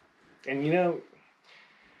 And you know,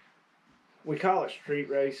 we call it street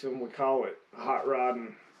racing, we call it hot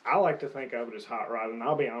rodding. I like to think of it as hot rodding.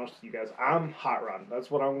 I'll be honest with you guys, I'm hot rodding.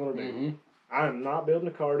 That's what I'm going to do. Mm-hmm. I am not building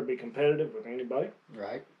a car to be competitive with anybody.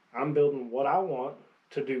 Right. I'm building what I want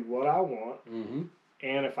to do what I want. Mm-hmm.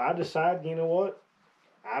 And if I decide, you know what,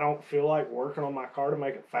 I don't feel like working on my car to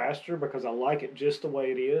make it faster because I like it just the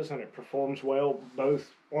way it is and it performs well both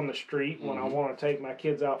on the street when I want to take my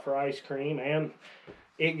kids out for ice cream, and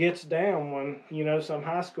it gets down when, you know, some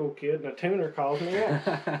high school kid in a tuner calls me out.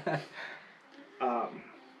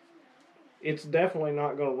 It's definitely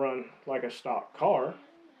not going to run like a stock car,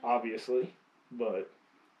 obviously, but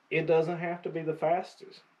it doesn't have to be the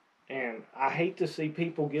fastest. And I hate to see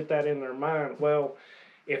people get that in their mind. Well,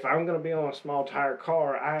 if I'm going to be on a small tire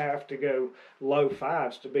car, I have to go low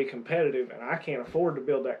fives to be competitive, and I can't afford to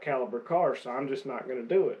build that caliber car, so I'm just not going to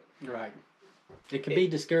do it. Right. It can be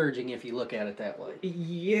discouraging if you look at it that way.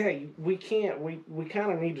 Yeah, we can't. We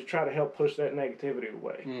kind of need to try to help push that negativity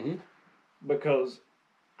away. Mm-hmm. Because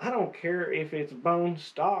I don't care if it's bone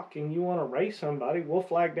stock and you want to race somebody, we'll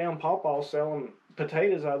flag down Pawpaw selling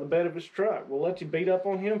potatoes out of the bed of his truck. We'll let you beat up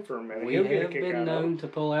on him for a minute. We have been known to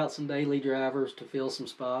pull out some daily drivers to fill some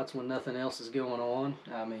spots when nothing else is going on.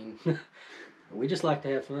 I mean, we just like to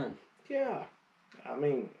have fun. Yeah. I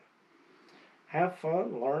mean, have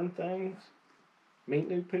fun, learn things, meet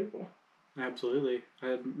new people. Absolutely.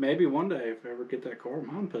 Maybe one day, if I ever get that car of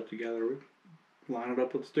mine put together, we line it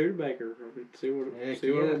up with Studebaker. See what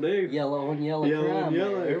it'll do. Yellow on yellow crime.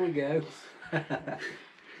 Yellow. There we go.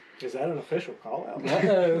 Is that an official call out?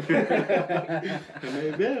 Uh-oh. It may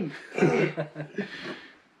have been. Yeah,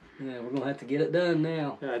 we're going to have to get it done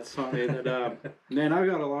now. Yeah, it's funny that, man, I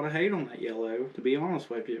got a lot of hate on that yellow, to be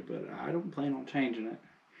honest with you, but I don't plan on changing it.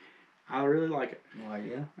 I really like it. Well,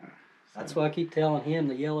 yeah. That's why I keep telling him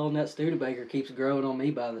the yellow on that Studebaker keeps growing on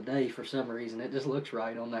me by the day for some reason. It just looks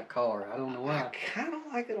right on that car. I don't know why. I kind of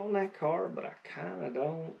like it on that car, but I kind of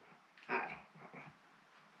don't. I don't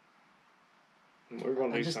know. We're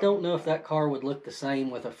gonna I just don't know if that car would look the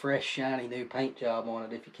same with a fresh, shiny new paint job on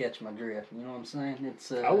it, if you catch my drift. You know what I'm saying?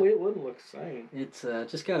 It's it wouldn't look the same. It's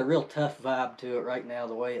just got a real tough vibe to it right now,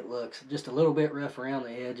 the way it looks. Just a little bit rough around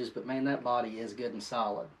the edges, but man, that body is good and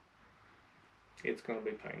solid. It's going to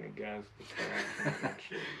be painted, guys.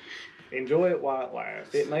 Enjoy it while it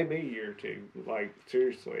lasts. It may be a year or two. Like,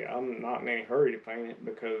 seriously, I'm not in any hurry to paint it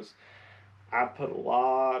because I put a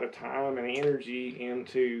lot of time and energy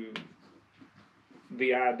into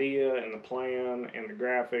the idea and the plan and the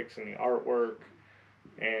graphics and the artwork,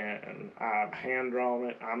 and I've hand-drawn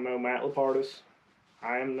it. I'm no Matlab artist.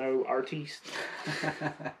 I am no artiste.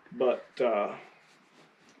 But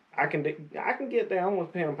I can get down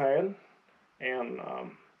with pen and pad. And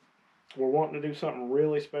we're wanting to do something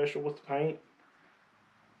really special with the paint.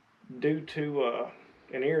 Due to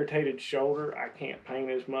an irritated shoulder, I can't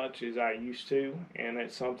paint as much as I used to. And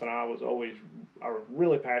it's something I was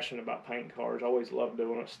really passionate about painting cars. Always loved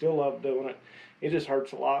doing it. Still love doing it. It just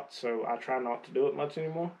hurts a lot, so I try not to do it much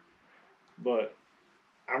anymore. But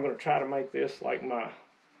I'm going to try to make this like my,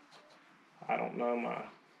 I don't know,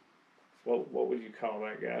 what would you call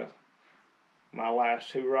that, guys? My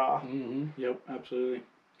last hurrah. Mm-hmm. Yep, absolutely.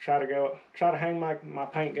 Try to hang my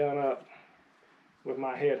paint gun up with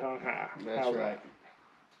my head hung high. That's How's right. that?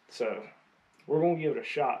 So we're going to give it a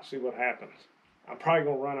shot, see what happens. I'm probably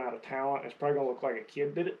going to run out of talent. It's probably going to look like a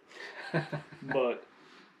kid did it. But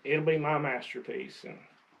it'll be my masterpiece, and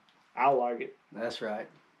I like it. That's right.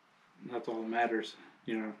 That's all that matters.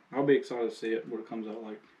 I'll be excited to see it, what it comes out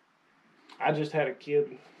like. I just had a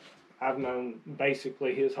kid I've known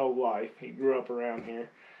basically his whole life. He grew up around here.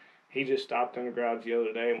 He just stopped in the garage the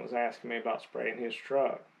other day and was asking me about spraying his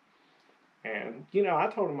truck. And, I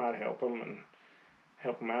told him I'd help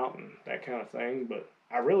him out and that kind of thing. But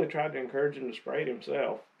I really tried to encourage him to spray it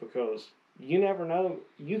himself, because you never know.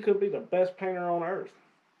 You could be the best painter on earth.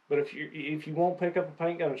 But if you won't pick up a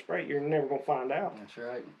paint gun and spray it, you're never going to find out. That's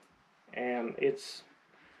right. And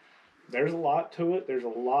there's a lot to it. There's a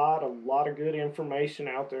lot of good information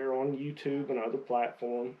out there on YouTube and other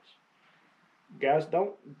platforms. Guys,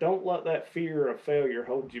 don't let that fear of failure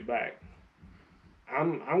hold you back.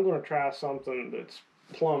 I'm going to try something that's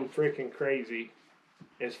plumb freaking crazy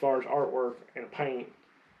as far as artwork and paint.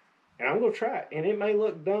 And I'm going to try it. And it may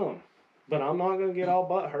look dumb, but I'm not going to get all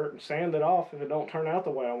butt hurt and sand it off if it don't turn out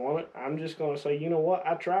the way I want it. I'm just going to say, you know what,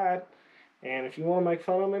 I tried. And if you want to make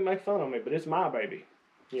fun of me, make fun of me. But it's my baby.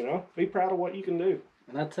 Be proud of what you can do.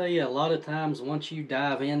 And I tell you, a lot of times once you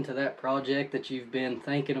dive into that project that you've been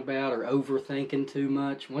thinking about or overthinking too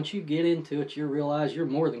much, once you get into it, you realize you're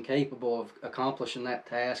more than capable of accomplishing that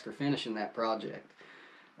task or finishing that project.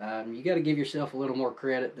 You got to give yourself a little more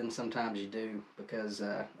credit than sometimes you do, because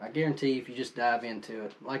I guarantee if you just dive into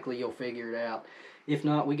it, likely you'll figure it out. If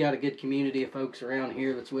not, we got a good community of folks around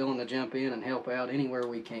here that's willing to jump in and help out anywhere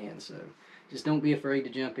we can. So just don't be afraid to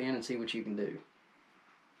jump in and see what you can do.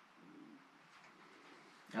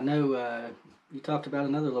 I know you talked about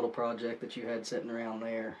another little project that you had sitting around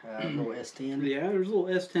there, a little S10. Yeah, there's a little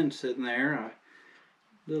S10 sitting there. I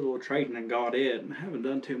did a little trading and got it. I haven't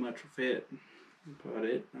done too much with it, but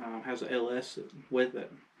it has an LS with it.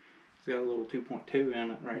 It's got a little 2.2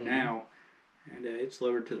 in it right now, and it's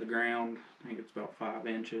lowered to the ground. I think it's about 5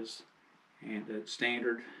 inches, and it's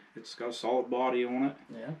standard. It's got a solid body on it.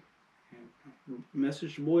 Yeah.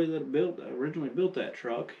 Messaged the boy that originally built that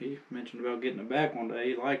truck. He mentioned about getting it back one day.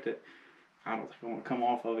 He liked it. I don't think I want to come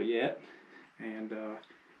off of it yet. And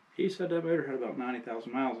he said that motor had about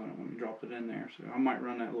 90,000 miles on it when he dropped it in there. So I might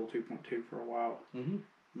run that little 2.2 for a while. Mm-hmm.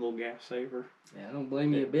 A little gas saver. Yeah, I don't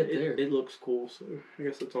blame you a bit there. It looks cool, so I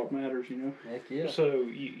guess that's all that matters, Heck yeah. So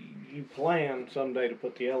you plan someday to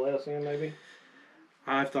put the LS in, maybe?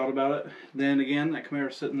 I've thought about it. Then again, that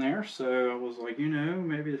Camaro's sitting there, so I was like,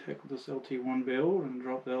 maybe the heck with this LT1 build and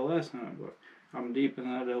drop the LS in it. But I'm deep in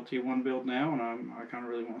that LT1 build now, and I kind of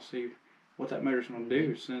really want to see what that motor's going to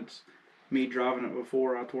do, since me driving it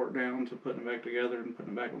before, I tore it down to putting it back together and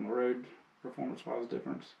putting it back on the road, performance-wise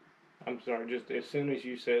difference. I'm sorry, just as soon as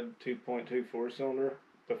you said 2.2 4-cylinder,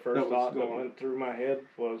 the first thought that went through my head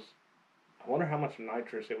was, I wonder how much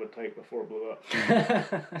nitrous it would take before it blew up.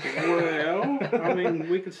 Well, I mean,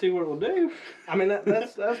 we could see what it will do. I mean,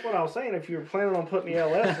 that's what I was saying. If you were planning on putting the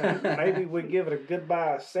LS in, maybe we'd give it a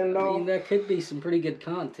goodbye send-off. I mean, that could be some pretty good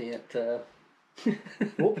content.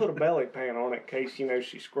 We'll put a belly pan on it in case,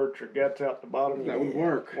 she squirts her guts out the bottom. That would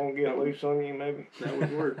work. Won't get loose on you, maybe. That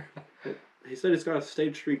would work. He said it's got a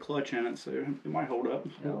stage 3 clutch in it, so it might hold up.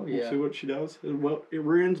 Oh, We'll see what she does.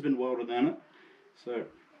 Rear end's been welded in it, so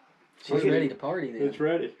she's ready to party then. It's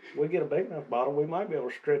ready. We get a big enough bottle, we might be able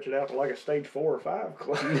to stretch it out to like a stage 4 or 5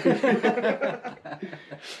 clutch.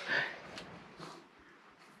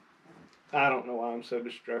 I don't know why I'm so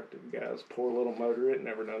destructive, guys. Poor little motor, it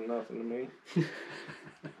never done nothing to me.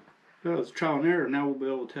 Well, it's trial and error. Now we'll be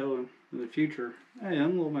able to tell in the future, hey,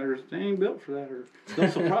 them little motors, they ain't built for that, or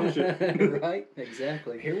they'll surprise you. Right,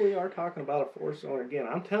 exactly. Here we are talking about a 4-cylinder again.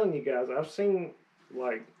 I'm telling you guys, I've seen,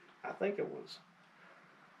 I think it was,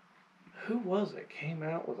 who was it? Came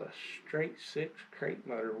out with a straight 6 crate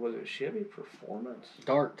motor. Was it Chevy Performance?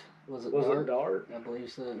 Dart. Was it Dart? I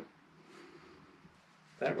believe so.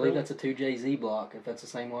 I believe that's a 2JZ block, if that's the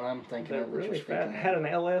same one I'm thinking of. That really fat. Had an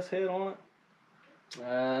LS head on it?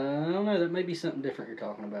 I don't know. That may be something different you're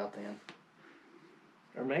talking about then.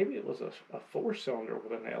 Or maybe it was a 4-cylinder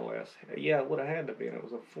with an LS head. Yeah, it would have had to be. And it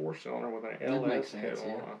was a 4-cylinder with an LS head on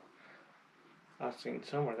it. I've seen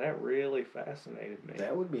somewhere. That really fascinated me.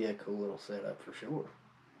 That would be a cool little setup for sure.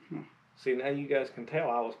 See, now you guys can tell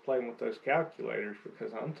I was playing with those calculators,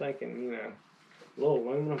 because I'm thinking, little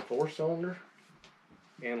aluminum 4-cylinder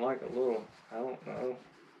and like a little, I don't know,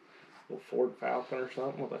 little Ford Falcon or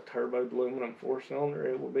something with a turbo aluminum 4-cylinder,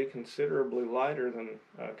 it will be considerably lighter than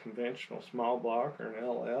a conventional small block or an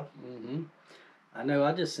LF. Mm-hmm. I know.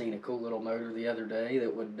 I just seen a cool little motor the other day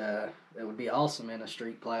that would be awesome in a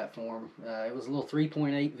street platform. It was a little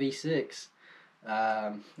 3.8 V6,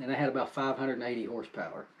 and it had about 580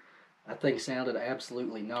 horsepower. That thing sounded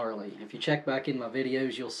absolutely gnarly. If you check back in my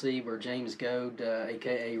videos, you'll see where James Goad,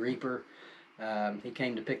 aka Reaper, he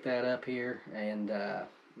came to pick that up here, and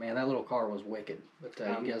man, that little car was wicked. But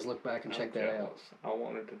you guys look back and check that out. I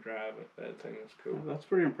wanted to drive it. That thing was cool. That's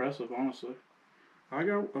pretty impressive, honestly. I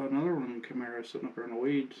got another one in Camaro sitting up there in the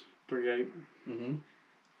weeds, 3.8.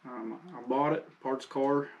 Mm-hmm. I bought it, parts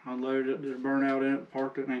car, unloaded it, did a burnout in it,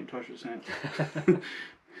 parked it, and ain't touched it since.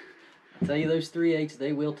 I tell you, those 3.8s,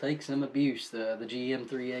 they will take some abuse. The GM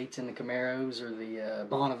 3.8s in the Camaros or the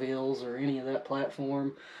Bonnevilles or any of that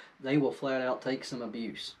platform, they will flat out take some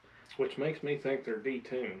abuse. Which makes me think they're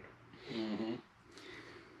detuned. Mm-hmm.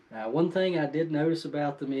 Now, one thing I did notice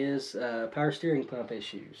about them is power steering pump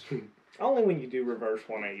issues. Only when you do reverse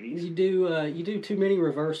 180s. You do too many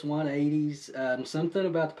reverse 180s. Something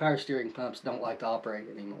about the power steering pumps don't like to operate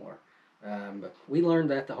anymore. But we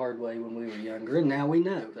learned that the hard way when we were younger, and now we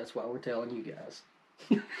know. That's why we're telling you guys.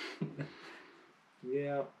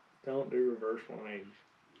 Yeah, don't do reverse 180s.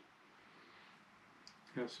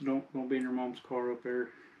 Yeah, so don't be in your mom's car up there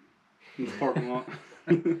in the parking lot.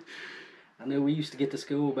 I know we used to get to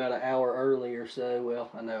school about an hour early or so.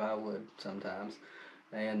 Well, I know I would sometimes.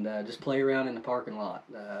 And just play around in the parking lot.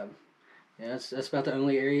 That's about the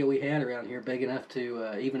only area we had around here big enough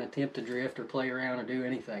to even attempt to drift or play around or do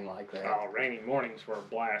anything like that. Oh, rainy mornings were a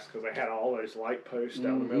blast because they had all those light posts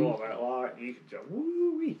down the middle of that lot. You could just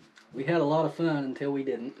woo-wee. We had a lot of fun until we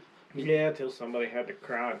didn't. Yeah, till somebody had to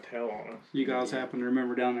cry and tell on us. You guys happen to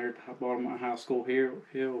remember down there at the bottom of my high school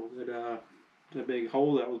hill that the big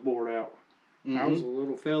hole that was bored out? Mm-hmm. I was a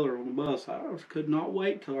little feller on the bus. I could not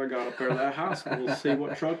wait till I got up there to that high school to see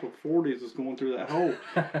what truck with 40s is going through that hole.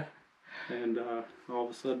 And all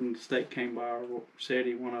of a sudden, the state came by,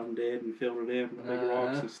 SETI, one of them dead, and filled it in with big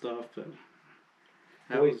rocks and stuff. But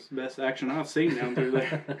that was the best action I've seen down through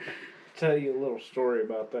there. Tell you a little story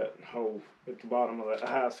about that hole at the bottom of that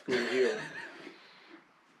high school hill.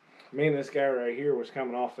 Me and this guy right here was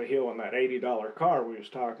coming off the hill in that $80 car we was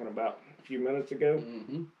talking about a few minutes ago.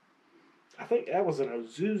 Mm-hmm. I think that was an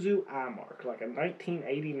Isuzu iMark, like a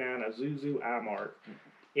 1989 Isuzu iMark.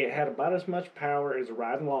 It had about as much power as a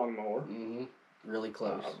riding lawnmower. Mm-hmm. Really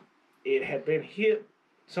close. It had been hit,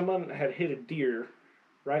 someone had hit a deer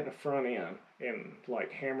right in the front end and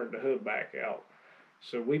like hammered the hood back out.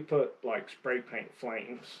 So we put like spray paint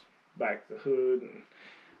flames back the hood, and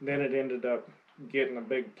then it ended up getting a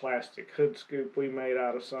big plastic hood scoop we made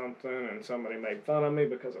out of something, and somebody made fun of me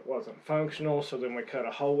because it wasn't functional. So then we cut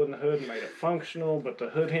a hole in the hood and made it functional, but the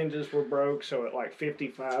hood hinges were broke. So at like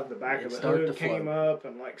 55, the back of the hood came up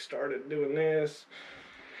and like started doing this.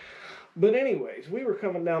 But anyways, we were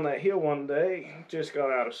coming down that hill one day, just got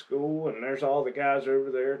out of school, and there's all the guys over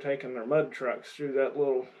there taking their mud trucks through that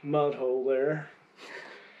little mud hole there.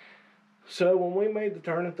 So when we made the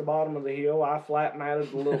turn at the bottom of the hill, I flat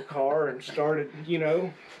matted the little car and started,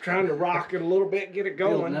 trying to rock it a little bit, get it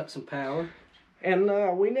going. Building up some power.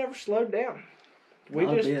 And we never slowed down. We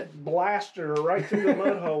blasted her right through the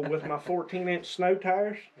mud hole with my 14-inch snow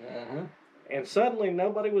tires. Uh-huh. And suddenly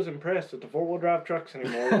nobody was impressed at the four-wheel drive trucks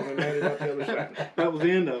anymore when we made it up the other side. That was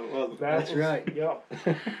the end of it, wasn't it? That's right. Yep.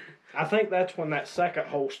 I think that's when that second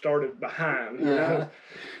hole started behind, you know?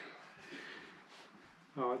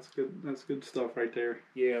 Oh, that's good. That's good stuff right there.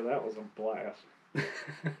 Yeah, that was a blast. It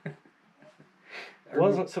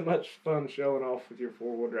wasn't so much fun showing off with your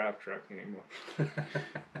four-wheel drive truck anymore.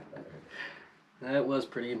 That was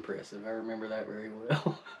pretty impressive. I remember that very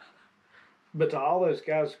well. But to all those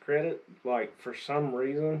guys' credit, like, for some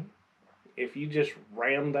reason, if you just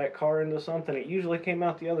rammed that car into something, it usually came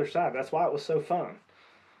out the other side. That's why it was so fun.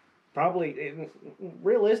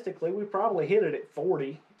 Realistically, we probably hit it at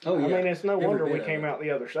 40. Oh, yeah. I mean, it's no wonder we came out the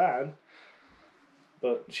other side.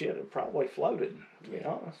 But shit, it probably floated, to be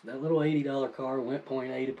honest. That little $80 car went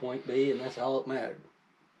point A to point B, and that's all that mattered.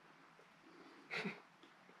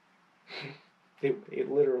 It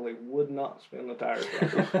literally would not spin the tires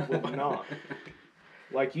right. Would not.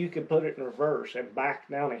 Like, you could put it in reverse and back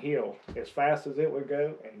down a hill as fast as it would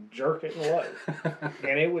go and jerk it in low.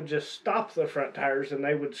 And it would just stop the front tires, and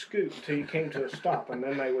they would scoot until you came to a stop, and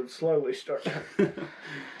then they would slowly start. And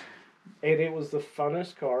it was the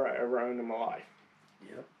funnest car I ever owned in my life.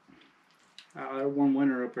 Yep. One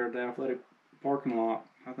winter up there at the athletic parking lot,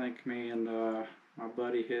 I think me and my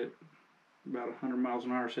buddy hit about 100 miles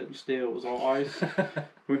an hour sitting still. It was all ice.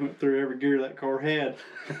 We went through every gear that car had.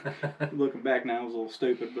 Looking back now, it was a little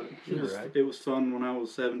stupid, but it was fun when I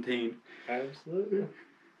was 17. Absolutely.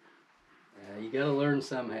 You got to learn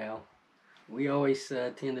somehow. We always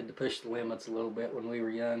tended to push the limits a little bit when we were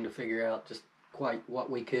young to figure out just quite what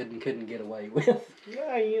we could and couldn't get away with.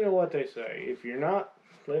 Yeah, you know what they say. If you're not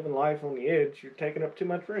living life on the edge, you're taking up too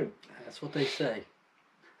much room. That's what they say.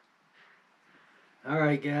 All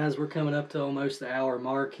right, guys, we're coming up to almost the hour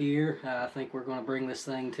mark here. I think we're going to bring this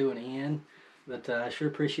thing to an end. But I sure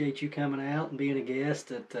appreciate you coming out and being a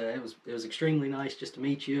guest. It was extremely nice just to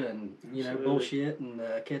meet you and bullshit and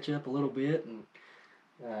catch up a little bit,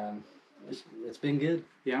 and it's been good.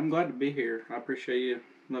 Yeah, I'm glad to be here. I appreciate you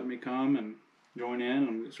letting me come and join in.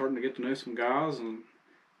 I'm starting to get to know some guys and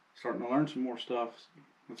starting to learn some more stuff.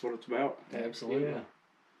 That's what it's about. Absolutely. Yeah.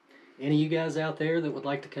 Any of you guys out there that would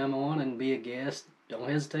like to come on and be a guest, don't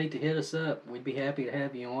hesitate to hit us up. We'd be happy to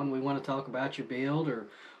have you on. We want to talk about your build or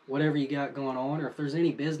whatever you got going on, or if there's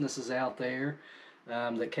any businesses out there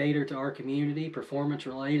that cater to our community,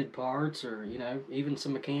 performance-related parts, or even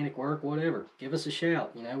some mechanic work, whatever. Give us a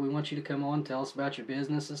shout. We want you to come on, tell us about your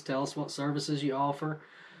businesses, tell us what services you offer.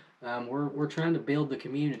 We're trying to build the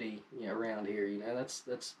community around here.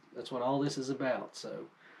 That's what all this is about. So,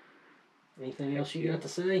 anything else you got to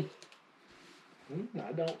say?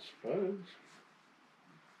 I don't suppose.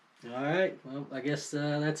 All right. Well, I guess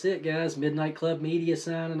that's it, guys. Midnight Club Media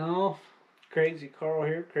signing off. Crazy Carl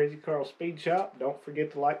here, Crazy Carl Speed Shop. Don't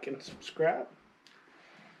forget to like and subscribe.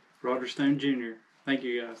 Roger Stone Jr. Thank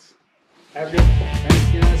you, guys. Have a good one.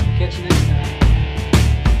 Thanks, guys. We'll catch you next time.